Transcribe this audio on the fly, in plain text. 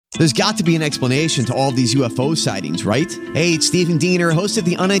There's got to be an explanation to all these UFO sightings, right? Hey, it's Stephen Diener, host of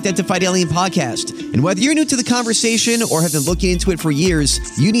the Unidentified Alien Podcast. And whether you're new to the conversation or have been looking into it for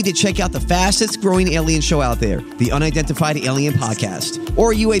years, you need to check out the fastest growing alien show out there, the Unidentified Alien Podcast,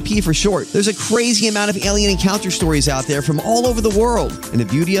 or UAP for short. There's a crazy amount of alien encounter stories out there from all over the world. And the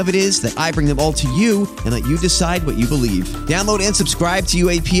beauty of it is that I bring them all to you and let you decide what you believe. Download and subscribe to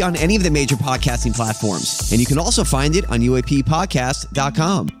UAP on any of the major podcasting platforms. And you can also find it on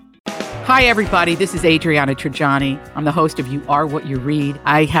UAPpodcast.com. Hi, everybody. This is Adriana Trajani. I'm the host of You Are What You Read.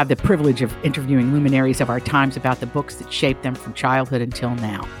 I have the privilege of interviewing luminaries of our times about the books that shaped them from childhood until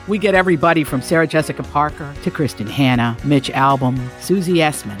now. We get everybody from Sarah Jessica Parker to Kristen Hanna, Mitch Albom, Susie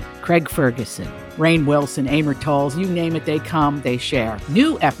Essman, Craig Ferguson, Rainn Wilson, Amor Tolls, you name it, they come, they share.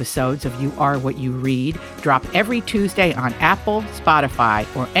 New episodes of You Are What You Read drop every Tuesday on Apple, Spotify,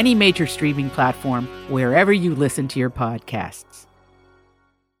 or any major streaming platform wherever you listen to your podcasts.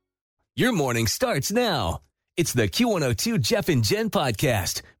 Your morning starts now. It's the Q102 Jeff and Jen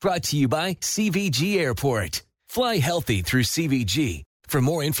podcast brought to you by CVG Airport. Fly healthy through CVG. For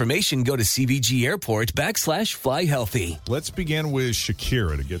more information, go to CVG Airport /fly healthy. Let's begin with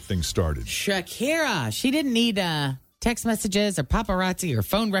Shakira to get things started. Shakira. She didn't need text messages or paparazzi or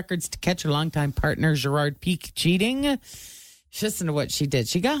phone records to catch her longtime partner, Gerard Piqué, cheating. Listen to what she did.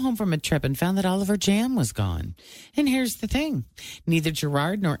 She got home from a trip and found that all of her jam was gone. And here's the thing. Neither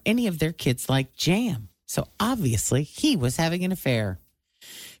Gerard nor any of their kids like jam. So obviously, he was having an affair.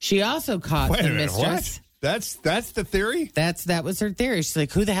 She also caught the mistress. What? That's the theory? That was her theory. She's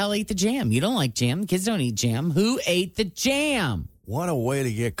like, who the hell ate the jam? You don't like jam. Kids don't eat jam. Who ate the jam? What a way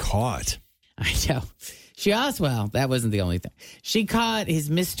to get caught. I know. She also, well, that wasn't the only thing. She caught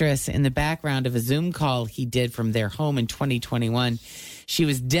his mistress in the background of a Zoom call he did from their home in 2021. She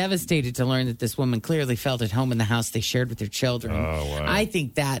was devastated to learn that this woman clearly felt at home in the house they shared with their children. Oh, wow. I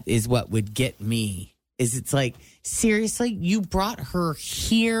think that is what would get me. Is it's like, seriously, you brought her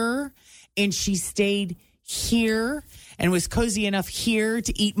here and she stayed here and was cozy enough here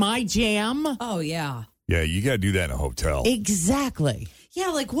to eat my jam? Oh, yeah. Yeah, you got to do that in a hotel. Exactly. Yeah,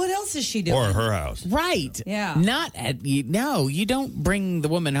 like what else is she doing? Or her house. Right. Yeah. Not at you. No, you don't bring the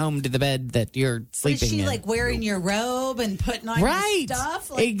woman home to the bed that you're sleeping is she in. like wearing your robe and putting on your stuff?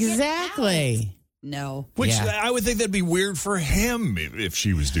 Like, exactly. No. Which Yeah. I would think that'd be weird for him if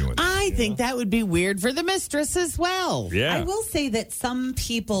she was doing that. I think that would be weird for the mistress as well. Yeah. I will say that some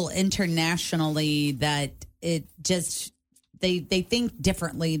people internationally that it just they think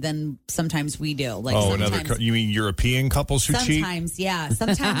differently than sometimes we do. Like you mean European couples who cheat? Sometimes, yeah.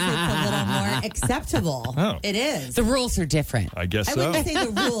 Sometimes it's a little more acceptable. Oh. It is. The rules are different. I guess I so. wouldn't say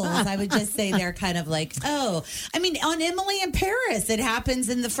the rules. I would just say they're kind of like, oh. I mean, on Emily in Paris, it happens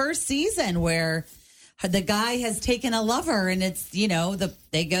in the first season where the guy has taken a lover and it's,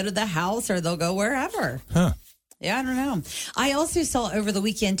 they go to the house or they'll go wherever. Huh. Yeah, I don't know. I also saw over the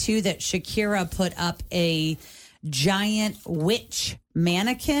weekend, too, that Shakira put up a giant witch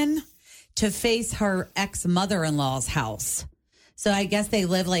mannequin to face her ex-mother-in-law's house. So I guess they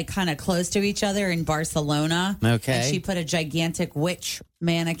live like kind of close to each other in Barcelona. Okay. And she put a gigantic witch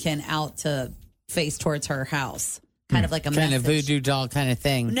mannequin out to face towards her house. Kind of like a kind message. of voodoo doll kind of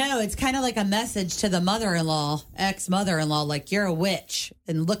thing. No, it's kind of like a message to the mother-in-law, ex-mother-in-law, like you're a witch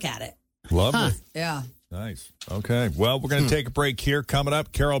and look at it. Lovely. Yeah. Nice. Okay. Well, we're going to take a break here. Coming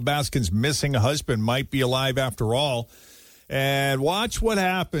up, Carole Baskin's missing husband might be alive after all. And watch what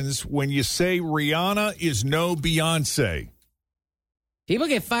happens when you say Rihanna is no Beyonce. People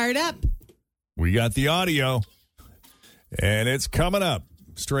get fired up. We got the audio, and it's coming up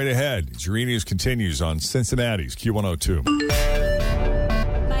straight ahead. It's Your News continues on Cincinnati's Q102.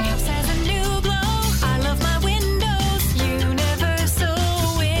 My house has a new glow. I love my windows.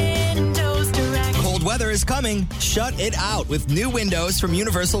 Universal Windows Direct. Cold weather is coming. Shut it out with new windows from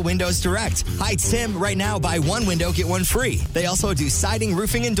Universal Windows Direct. Hi, Tim. Right now, buy one window, get one free. They also do siding,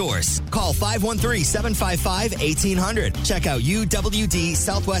 roofing, and doors. Call 513-755-1800. Check out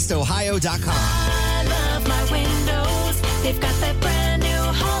uwdsouthwestohio.com. I love my windows. They've got that brand new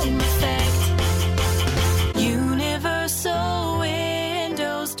home effect. Universal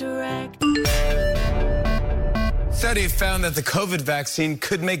Windows Direct. Study found that the COVID vaccine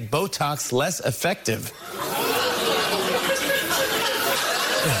could make Botox less effective.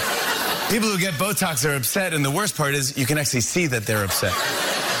 People who get Botox are upset, and the worst part is you can actually see that they're upset.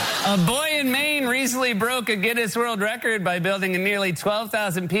 A boy in Maine recently broke a Guinness World Record by building a nearly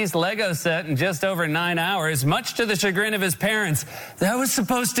 12,000-piece Lego set in just over 9 hours, much to the chagrin of his parents. That was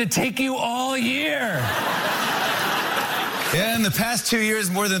supposed to take you all year. Yeah, in the past 2 years,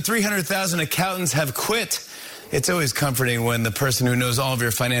 more than 300,000 accountants have quit. It's always comforting when the person who knows all of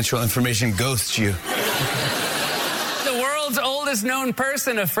your financial information ghosts you. The world's oldest known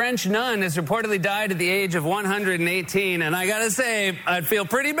person, a French nun, has reportedly died at the age of 118. And I gotta say, I'd feel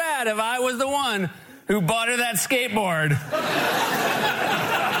pretty bad if I was the one who bought her that skateboard.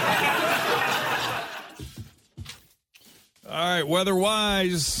 All right,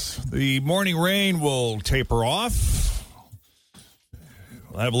 weather-wise, the morning rain will taper off.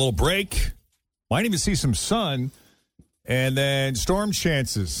 We'll have a little break. Might even see some sun. And then storm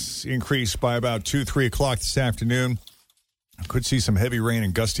chances increase by about 2, 3 o'clock this afternoon. Could see some heavy rain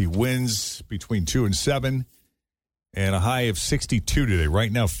and gusty winds between 2 and 7. And a high of 62 today.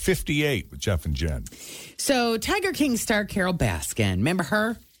 Right now, 58 with Jeff and Jen. So, Tiger King star Carol Baskin, remember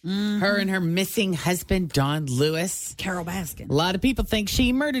her? Her and her missing husband, Don Lewis. Carol Baskin. A lot of people think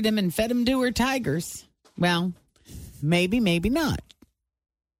she murdered him and fed him to her tigers. Well, maybe, maybe not.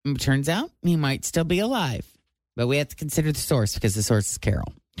 Turns out he might still be alive. But we have to consider the source because the source is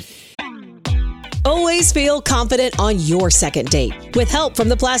Carol. Always feel confident on your second date. With help from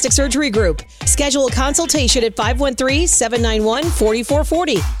the Plastic Surgery Group. Schedule a consultation at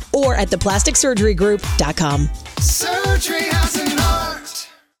 513-791-4440 or at theplasticsurgerygroup.com. Surgery has an art.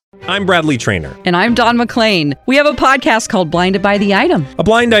 I'm Bradley Trainer. And I'm Don McClain. We have a podcast called Blinded by the Item. A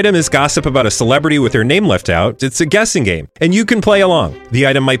blind item is gossip about a celebrity with their name left out. It's a guessing game, and you can play along. The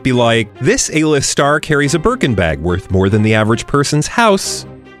item might be like, this A-list star carries a Birkin bag worth more than the average person's house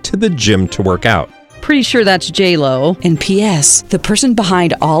to the gym to work out. Pretty sure that's J-Lo. And P.S. the person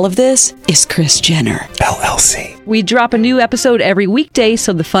behind all of this is Kris Jenner, LLC. We drop a new episode every weekday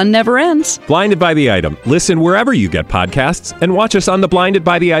so the fun never ends. Blinded by the Item. Listen wherever you get podcasts and watch us on the Blinded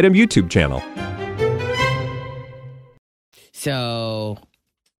by the Item YouTube channel. So,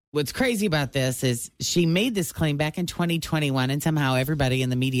 what's crazy about this is she made this claim back in 2021 and somehow everybody in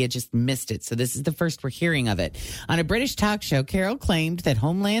the media just missed it. So this is the first we're hearing of it. On a British talk show, Carol claimed that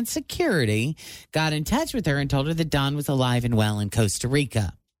Homeland Security got in touch with her and told her that Don was alive and well in Costa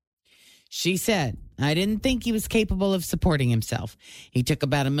Rica. She said, I didn't think he was capable of supporting himself. He took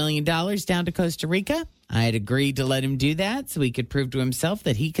about $1 million down to Costa Rica. I had agreed to let him do that so he could prove to himself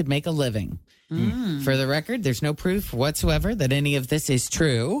that he could make a living. For the record, there's no proof whatsoever that any of this is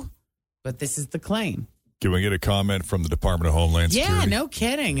true, but this is the claim. Can we get a comment from the Department of Homeland Security? Yeah, no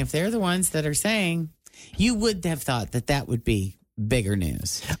kidding. If they're the ones that are saying, you would have thought that that would be bigger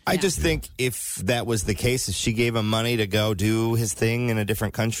news. I just think if that was the case, if she gave him money to go do his thing in a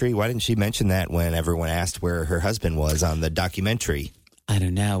different country, why didn't she mention that when everyone asked where her husband was on the documentary? I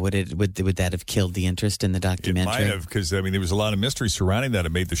don't know. Would that have killed the interest in the documentary? It might have, because there was a lot of mystery surrounding that.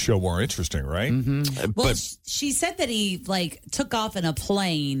 It made the show more interesting, right? Mm-hmm. Well, she said that he took off in a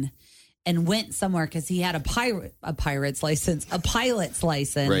plane and went somewhere because he had a pilot's license,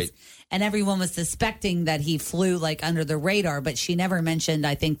 right? And everyone was suspecting that he flew under the radar, but she never mentioned,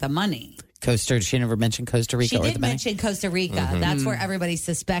 I think, the money. She never mentioned Costa Rica. She did mention Costa Rica. Mm-hmm. That's where everybody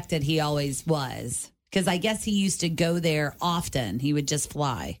suspected he always was. Because I guess he used to go there often. He would just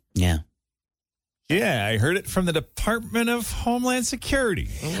fly. Yeah. Yeah, I heard it from the Department of Homeland Security.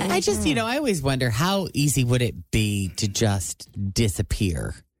 I just, I always wonder how easy would it be to just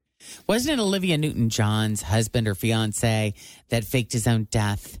disappear? Wasn't it Olivia Newton-John's husband or fiance that faked his own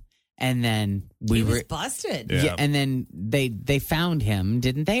death? And then he was busted. Yeah. And then they found him,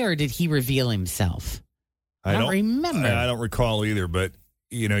 didn't they? Or did he reveal himself? I don't remember. I don't recall either, but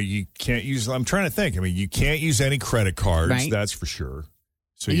you can't use, I'm trying to think. you can't use any credit cards, right? That's for sure.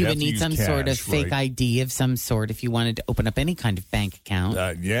 So you have would to need use some cash, sort of fake right? ID of some sort if you wanted to open up any kind of bank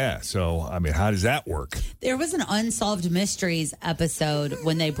account. Yeah. So, how does that work? There was an Unsolved Mysteries episode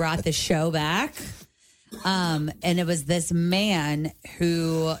when they brought the show back. And it was this man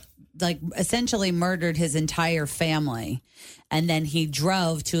who essentially murdered his entire family. And then he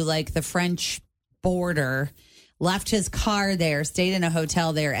drove to the French border, left his car there, stayed in a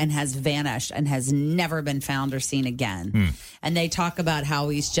hotel there, and has vanished and has never been found or seen again. And they talk about how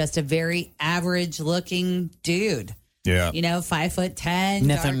he's just a very average looking dude. Yeah. 5'10",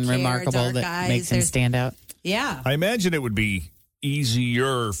 nothing dark remarkable hair, dark that eyes. makes him stand out. Yeah. I imagine it would be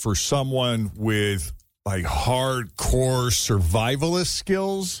easier for someone with hardcore survivalist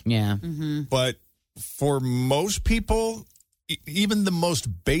skills. Yeah. Mm-hmm. But for most people, even the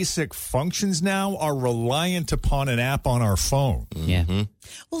most basic functions now are reliant upon an app on our phone. Yeah.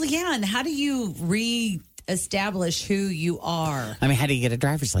 Well, yeah. And how do you reestablish who you are? How do you get a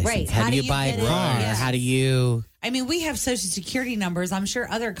driver's license? Right. How do you buy a car? Yeah. How do you... we have Social Security numbers. I'm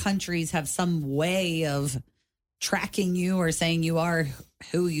sure other countries have some way of tracking you or saying you are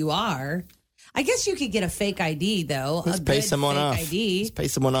who you are. I guess you could get a fake ID though. Let's a pay good someone fake off. ID. Let's pay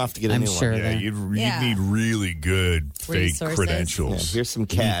someone off to get a I'm new sure one. Yeah, that- you'd Yeah. need really good fake Resources. credentials. Yeah, here's some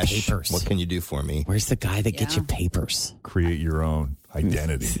cash. papers. What can you do for me? Where's the guy that gets Yeah. you papers? Create your own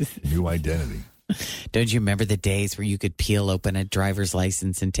identity, new identity. Don't you remember the days where you could peel open a driver's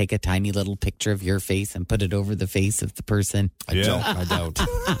license and take a tiny little picture of your face and put it over the face of the person? I don't.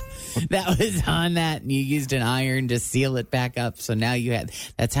 That was on that, and you used an iron to seal it back up. So now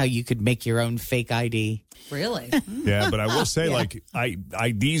that's how you could make your own fake ID. Really? Yeah, but I will say, like,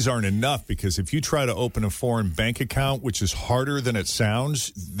 IDs aren't enough because if you try to open a foreign bank account, which is harder than it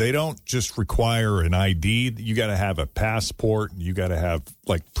sounds, they don't just require an ID. You got to have a passport, and you got to have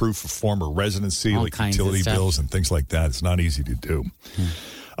like proof of former residency, All like kinds of utility stuff. bills and things like that. It's not easy to do.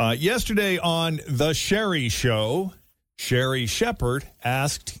 Yesterday on the Sherry Show, Sherry Shepard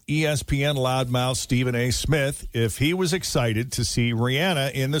asked ESPN loudmouth Stephen A. Smith if he was excited to see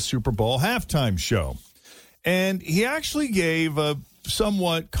Rihanna in the Super Bowl halftime show. And he actually gave a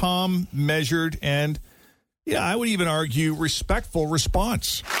somewhat calm, measured, and, yeah, I would even argue respectful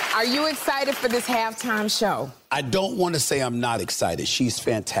response. Are you excited for this halftime show? I don't want to say I'm not excited. She's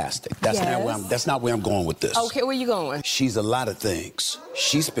fantastic. That's not where I'm going with this. Okay, where you going? She's a lot of things.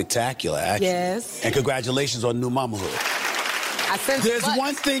 She's spectacular, actually. Yes. And congratulations on new mamahood. I sense There's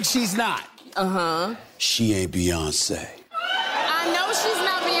one thing she's not. Uh-huh. She ain't Beyonce. I know she's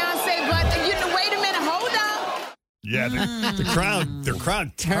not Beyonce, but wait a minute, hold up. Yeah, the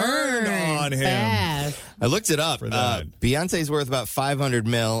crowd turned on him. Fast. I looked it up. For that. Beyonce's worth about $500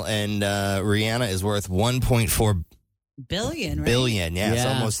 million, and Rihanna is worth $1.4 Billion, right? billion. Yeah, it's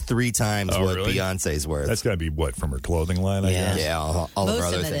Yeah. almost 3 times Oh, what really? Beyonce's worth. That's got to be what, from her clothing line, I Yeah. guess? yeah, all of Most her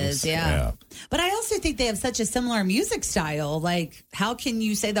other of it things. is, yeah. But I also think they have such a similar music style. Like, how can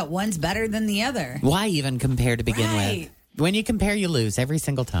you say that one's better than the other? Why even compare to begin Right. with? When you compare, you lose every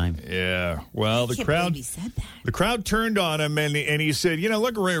single time. Yeah. Well, the Can't crowd believe he said that. the crowd turned on him and he said, you know,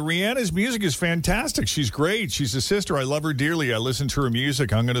 look, Rihanna's music is fantastic. She's great. She's a sister. I love her dearly. I listen to her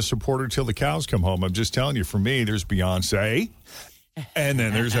music. I'm going to support her till the cows come home. I'm just telling you, for me, there's Beyonce. And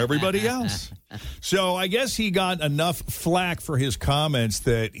then there's everybody else. So I guess he got enough flack for his comments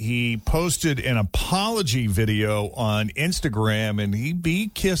that he posted an apology video on Instagram, and he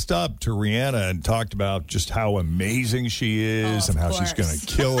kissed up to Rihanna and talked about just how amazing she is and how she's going to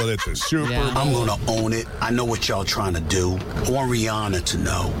kill it at the Super Bowl. I'm going to own it. I know what y'all trying to do. I want Rihanna to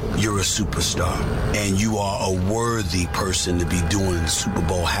know you're a superstar and you are a worthy person to be doing the Super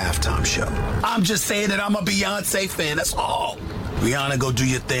Bowl halftime show. I'm just saying that I'm a Beyonce fan. That's all. Rihanna, go do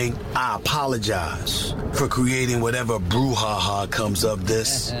your thing. I apologize for creating whatever brouhaha comes of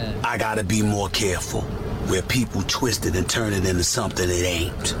this. I gotta be more careful. Where people twist it and turn it into something it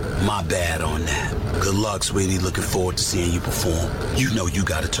ain't. My bad on that. Good luck, sweetie. Looking forward to seeing you perform. You know you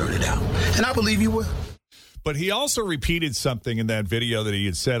gotta turn it out. And I believe you will. But he also repeated something in that video that he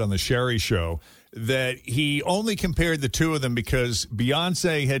had said on the Sherry Show, that he only compared the two of them because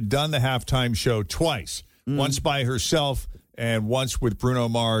Beyonce had done the halftime show twice, once by herself and once with Bruno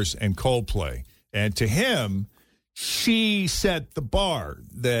Mars and Coldplay. And to him, she set the bar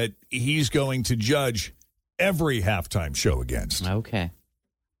that he's going to judge every halftime show against. Okay.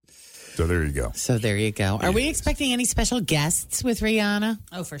 So there you go. So there you go. Are we expecting any special guests with Rihanna?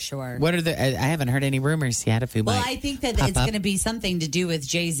 Oh, for sure. What are the? I haven't heard any rumors yet. If we Well, might I think that pop it's up. going to be something to do with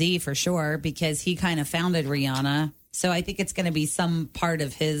Jay-Z for sure because he kind of founded Rihanna. So I think it's going to be some part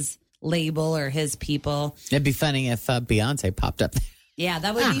of his label or his people. It'd be funny if Beyonce popped up. Yeah,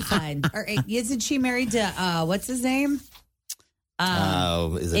 that would be fun. Or isn't she married to what's his name?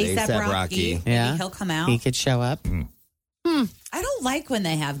 Is it A$AP Rocky? Maybe Yeah, he'll come out. He could show up. I don't like when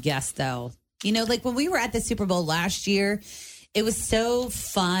they have guests though. You know, like when we were at the Super Bowl last year, it was so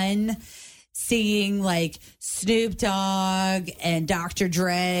fun seeing like Snoop Dogg and Dr.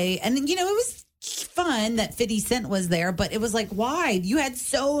 Dre. And, you know, it was fun that 50 Cent was there, but it was like, why? You had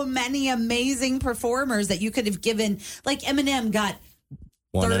so many amazing performers that you could have given, like Eminem got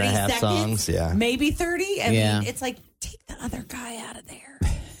 1.5 seconds, songs, yeah. maybe 30. I Yeah. mean, it's like, take the other guy out of there.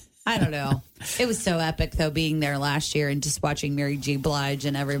 I don't know. It was so epic, though, being there last year and just watching Mary J. Blige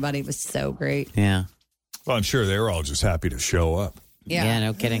and everybody was so great. Yeah. Well, I'm sure they were all just happy to show up. Yeah.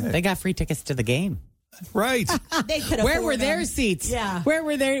 No kidding. They got free tickets to the game. Right. They could Where afford were their them. seats? Yeah. Where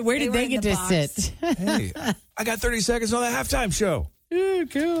were they? Where did were they in get the to box. sit? Hey, I got 30 seconds on the halftime show. Yeah,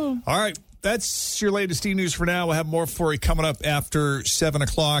 cool. All right. That's your latest E-News for now. We'll have more for you coming up after 7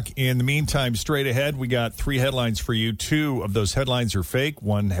 o'clock. In the meantime, straight ahead, we got 3 headlines for you. 2 of those headlines are fake.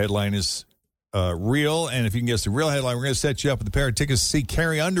 1 headline is real. And if you can guess the real headline, we're going to set you up with a pair of tickets to see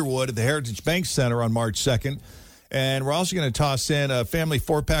Carrie Underwood at the Heritage Bank Center on March 2nd. And we're also going to toss in a family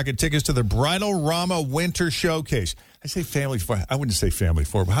 4-pack of tickets to the Bridal Rama Winter Showcase. I say family 4. I wouldn't say family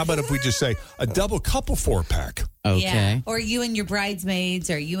 4, but how about if we just say a double couple 4-pack? Okay. Yeah. Or you and your bridesmaids,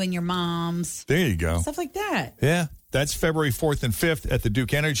 or you and your moms. There you go. Stuff like that. Yeah. That's February 4th and 5th at the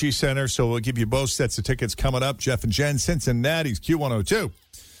Duke Energy Center. So we'll give you both sets of tickets coming up. Jeff and Jen, Cincinnati's Q102.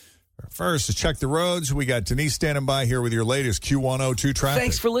 First, to check the roads, we got Denise standing by here with your latest Q102 traffic.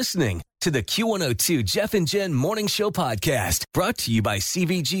 Thanks for listening to the Q102 Jeff and Jen Morning Show podcast, brought to you by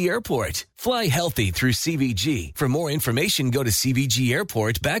CVG Airport. Fly healthy through CVG. For more information, go to CVG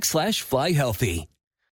Airport /fly healthy.